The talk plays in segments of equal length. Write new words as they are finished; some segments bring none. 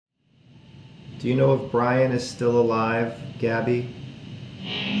Do you know if Brian is still alive, Gabby?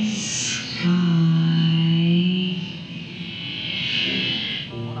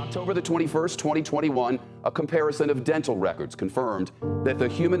 On October the 21st, 2021, a comparison of dental records confirmed that the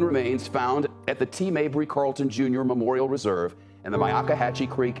human remains found at the T. Mabry Carlton Jr. Memorial Reserve and the Myakkahatchee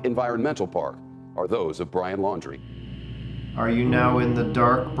Creek Environmental Park are those of Brian Laundrie. Are you now in the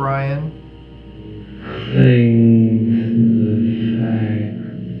dark, Brian?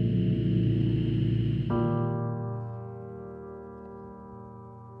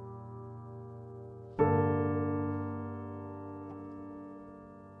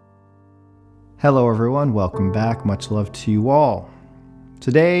 Hello everyone, welcome back. Much love to you all.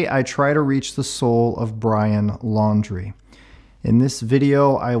 Today I try to reach the soul of Brian Laundrie. In this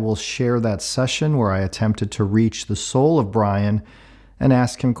video I will share that session where I attempted to reach the soul of Brian and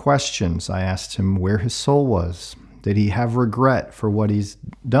ask him questions. I asked him where his soul was. Did he have regret for what he's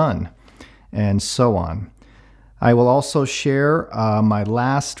done? And so on. I will also share my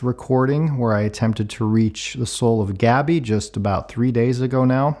last recording where I attempted to reach the soul of Gabby just about 3 days ago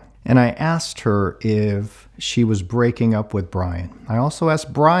now. And I asked her if she was breaking up with Brian. I also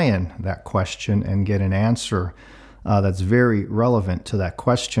asked Brian that question and get an answer that's very relevant to that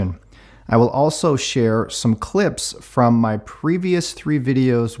question. I will also share some clips from my previous 3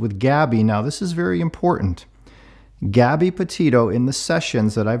 videos with Gabby. Now, this is very important. Gabby Petito, in the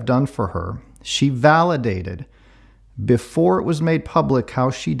sessions that I've done for her, she validated before it was made public how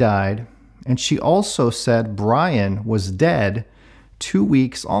she died. And she also said Brian was dead 2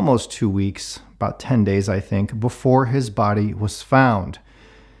 weeks, almost 2 weeks, about 10 days, I think, before his body was found.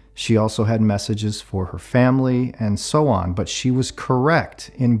 She also had messages for her family and so on, but she was correct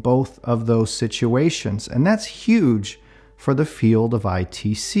in both of those situations. And that's huge for the field of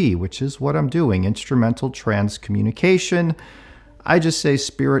ITC, which is what I'm doing, instrumental trans communication. I just say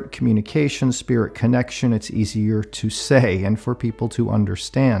spirit communication, spirit connection. It's easier to say and for people to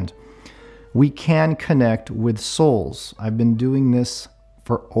understand. We can connect with souls. I've been doing this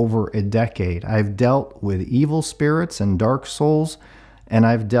for over a decade. I've dealt with evil spirits and dark souls, and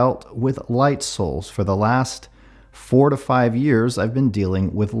I've dealt with light souls. For the last 4 to 5 years, I've been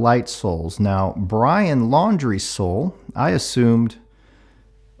dealing with light souls. Now, Brian Laundrie's soul, I assumed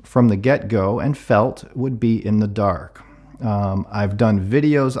from the get-go and felt would be in the dark. I've done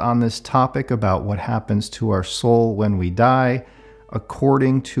videos on this topic about what happens to our soul when we die,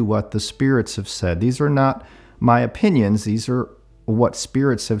 according to what the spirits have said. These are not my opinions. These are what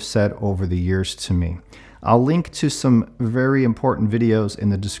spirits have said over the years to me. I'll link to some very important videos in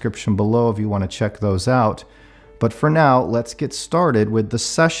the description below if you want to check those out. But for now, let's get started with the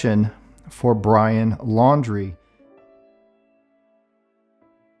session for Brian Laundrie.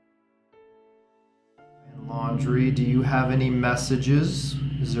 Laundrie, do you have any messages?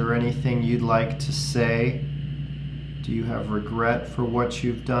 Is there anything you'd like to say? Do you have regret for what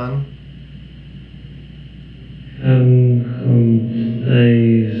you've done?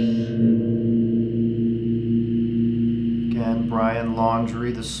 Again, Brian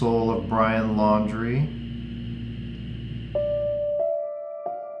Laundrie, the soul of Brian Laundrie.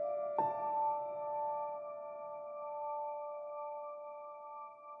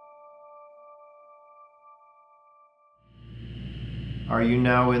 Are you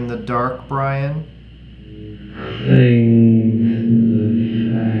now in the dark, Brian?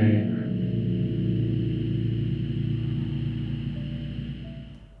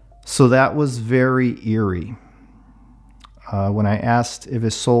 So that was very eerie. When I asked if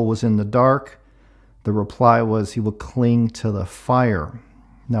his soul was in the dark, the reply was he will cling to the fire.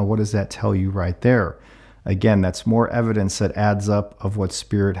 Now, what does that tell you right there? Again, that's more evidence that adds up of what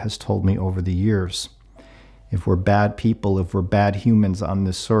Spirit has told me over the years. If we're bad people, if we're bad humans on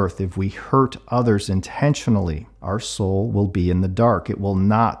this earth, if we hurt others intentionally, our soul will be in the dark. It will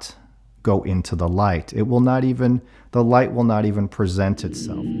not go into the light. It will not even, the light will not even present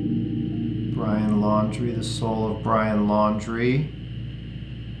itself. Brian Laundrie, the soul of Brian Laundrie.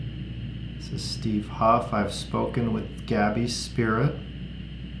 This is Steve Huff. I've spoken with Gabby's spirit.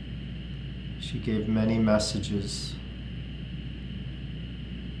 She gave many messages.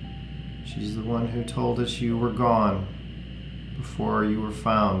 She's the one who told us you were gone before you were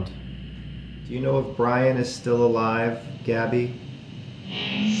found. Do you know if Brian is still alive, Gabby?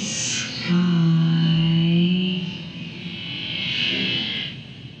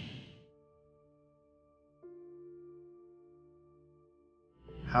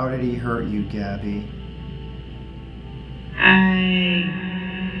 How did he hurt you, Gabby? I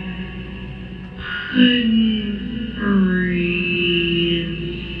couldn't breathe.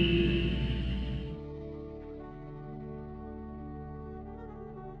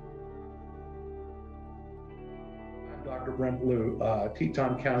 Dr. Brent Blue,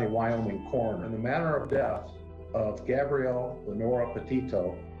 Teton County, Wyoming coroner. In the manner of death of Gabrielle Lenora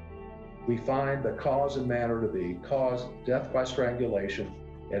Petito, we find the cause and manner to be death by strangulation,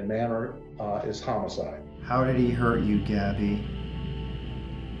 and manner is homicide. How did he hurt you, Gabby?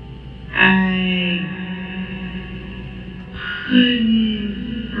 I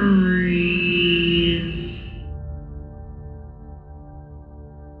couldn't breathe.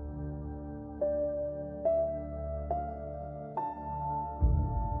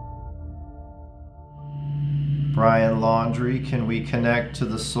 Brian Laundrie, can we connect to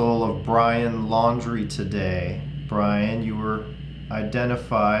the soul of Brian Laundrie today? Brian, you were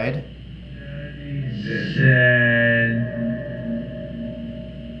identified.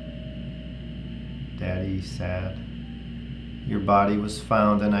 Daddy sad. Your body was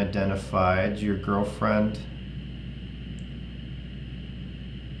found and identified. Your girlfriend,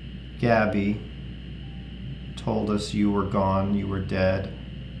 Gabby, told us you were gone, you were dead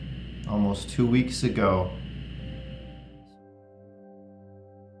almost 2 weeks ago.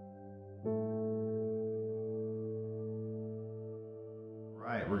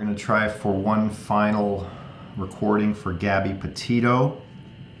 Right, we're going to try for one final recording for Gabby Petito.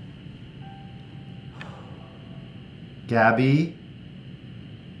 Gabby,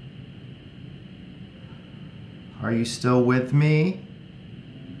 are you still with me?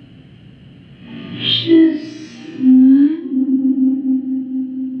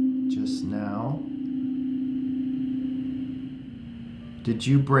 Just now? Did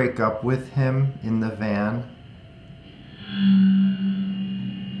you break up with him in the van?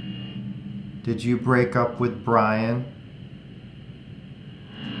 Did you break up with Brian?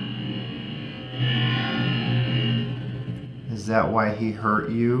 Is that why he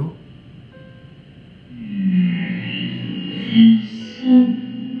hurt you?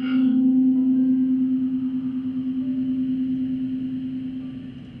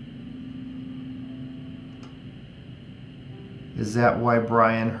 Is that why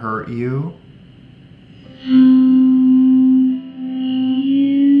Brian hurt you?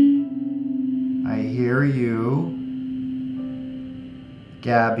 I hear you.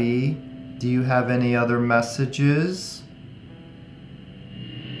 Gabby, do you have any other messages?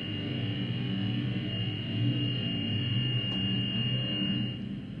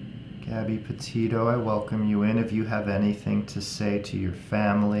 Gabby Petito, I welcome you in. If you have anything to say to your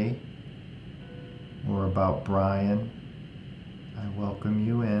family or about Brian, I welcome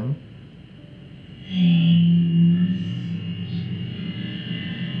you in.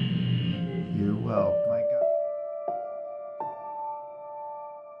 You're welcome. My God.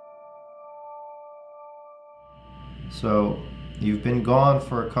 So, you've been gone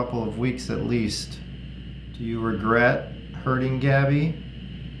for a couple of weeks at least. Do you regret hurting Gabby?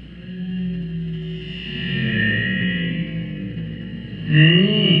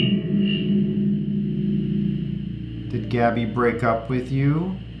 Did Gabby break up with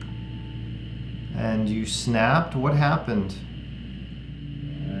you? And you snapped? What happened?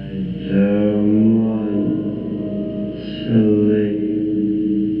 I don't want to leave.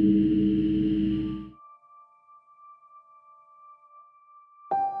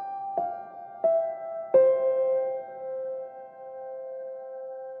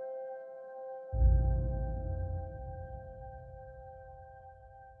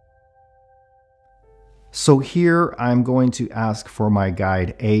 So here I'm going to ask for my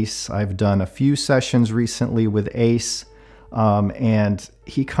guide Ace. I've done a few sessions recently with Ace, and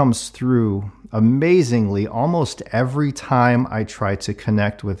he comes through amazingly almost every time I try to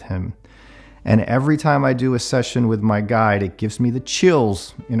connect with him. And every time I do a session with my guide, it gives me the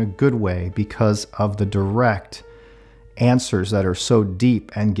chills in a good way because of the direct answers that are so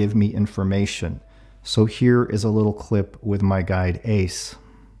deep and give me information. So here is a little clip with my guide Ace.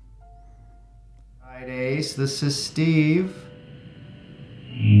 Hi Ace, this is Steve.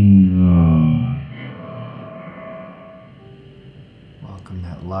 Welcome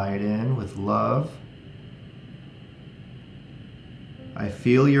that light in with love. I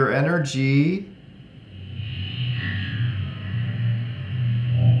feel your energy.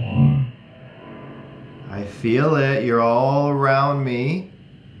 I feel it, you're all around me.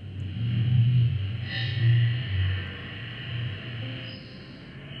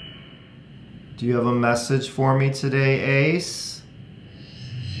 Do you have a message for me today, Ace?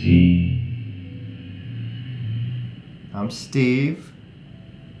 I'm Steve.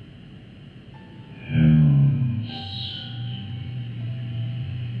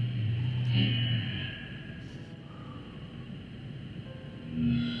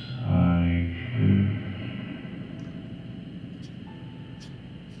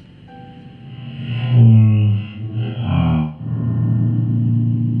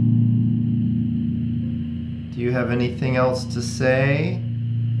 have anything else to say?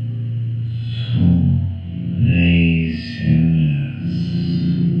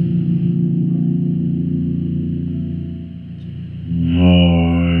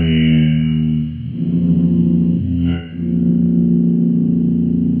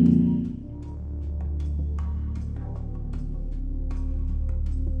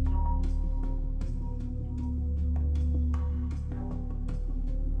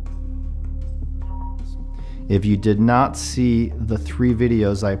 If you did not see the 3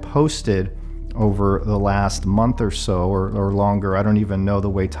 videos I posted over the last month or so, or longer, I don't even know the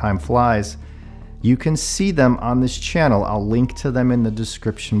way time flies, you can see them on this channel. I'll link to them in the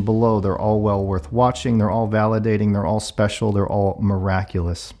description below. They're all well worth watching. They're all validating. They're all special. They're all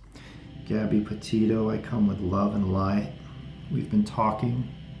miraculous. Gabby Petito, I come with love and light. We've been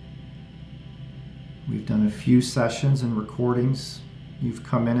talking. We've done a few sessions and recordings. You've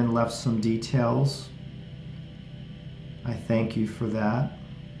come in and left some details. I thank you for that.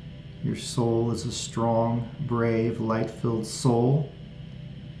 Your soul is a strong, brave, light-filled soul.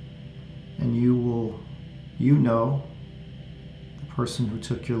 And you know, the person who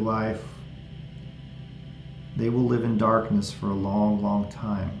took your life, they will live in darkness for a long, long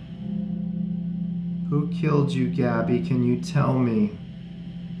time. Who killed you, Gabby? Can you tell me?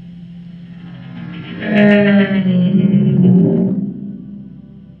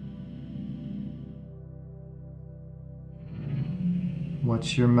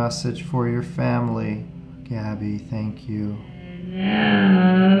 What's your message for your family, Gabby? Thank you.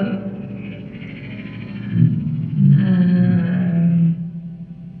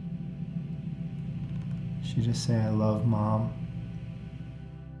 She just say, I love Mom.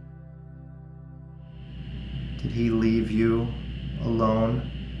 Did he leave you alone?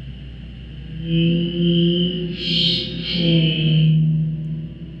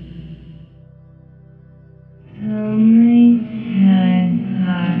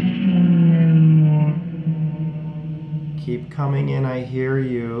 Keep coming in, I hear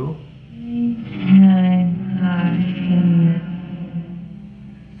you.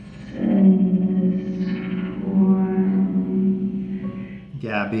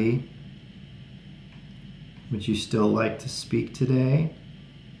 Gabby, would you still like to speak today?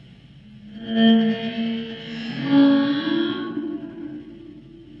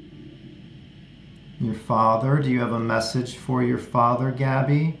 Your father, do you have a message for your father,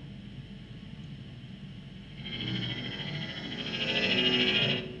 Gabby?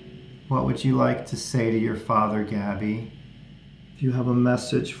 What would you like to say to your father, Gabby? If you have a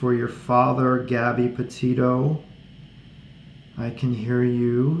message for your father, Gabby Petito, I can hear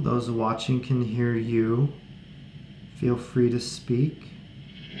you. Those watching can hear you. Feel free to speak.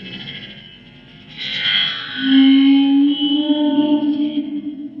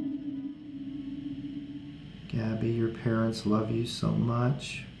 Gabby, your parents love you so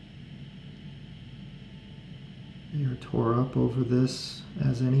much. They are tore up over this,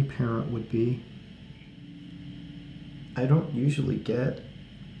 as any parent would be. I don't usually get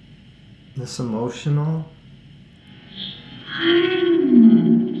this emotional.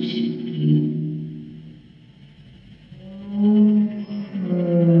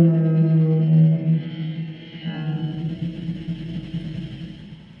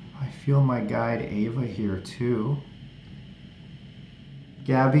 I feel my guide Ava here too.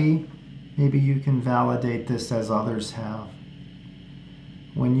 Gabby, maybe you can validate this as others have.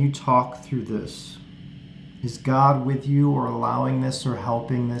 When you talk through this, is God with you or allowing this or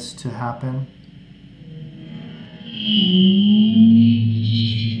helping this to happen?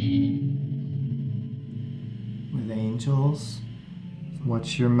 With angels?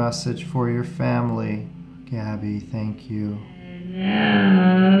 What's your message for your family, Gabby? Thank you.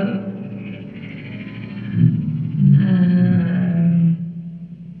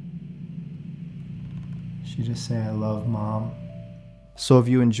 She just say, I love Mom. So if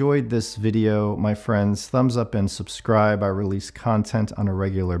you enjoyed this video, my friends, thumbs up and subscribe. I release content on a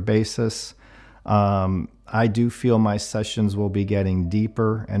regular basis. I do feel my sessions will be getting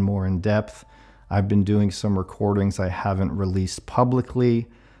deeper and more in depth. I've been doing some recordings I haven't released publicly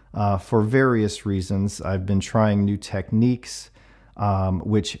for various reasons. I've been trying new techniques,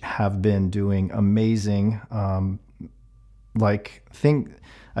 which have been doing amazing. I've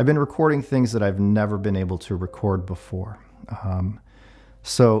been recording things that I've never been able to record before.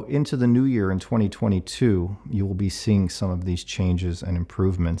 So into the new year in 2022, you will be seeing some of these changes and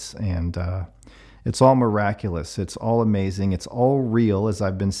improvements, and it's all miraculous. It's all amazing. It's all real, as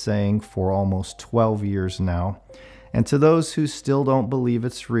I've been saying for almost 12 years now. And to those who still don't believe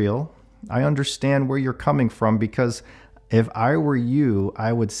it's real, I understand where you're coming from, because If I were you,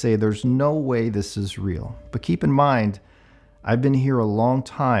 I would say there's no way this is real. But keep in mind, I've been here a long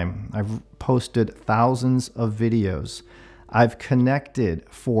time. I've posted thousands of videos. I've connected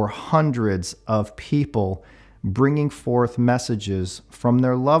for hundreds of people, bringing forth messages from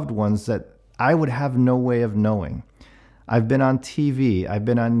their loved ones that I would have no way of knowing. I've been on TV. I've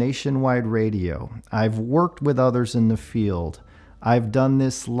been on nationwide radio. I've worked with others in the field. I've done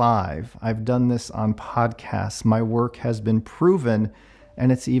this live. I've done this on podcasts. My work has been proven,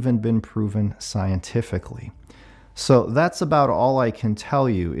 and it's even been proven scientifically. So that's about all I can tell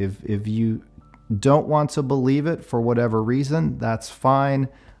you. If you don't want to believe it for whatever reason, that's fine.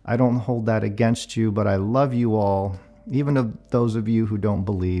 I don't hold that against you, but I love you all. Even of those of you who don't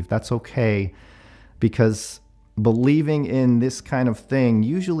believe, that's okay, because believing in this kind of thing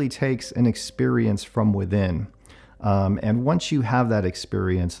usually takes an experience from within. And once you have that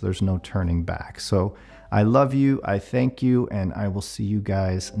experience, there's no turning back. So I love you, I thank you, and I will see you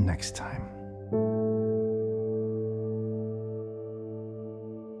guys next time.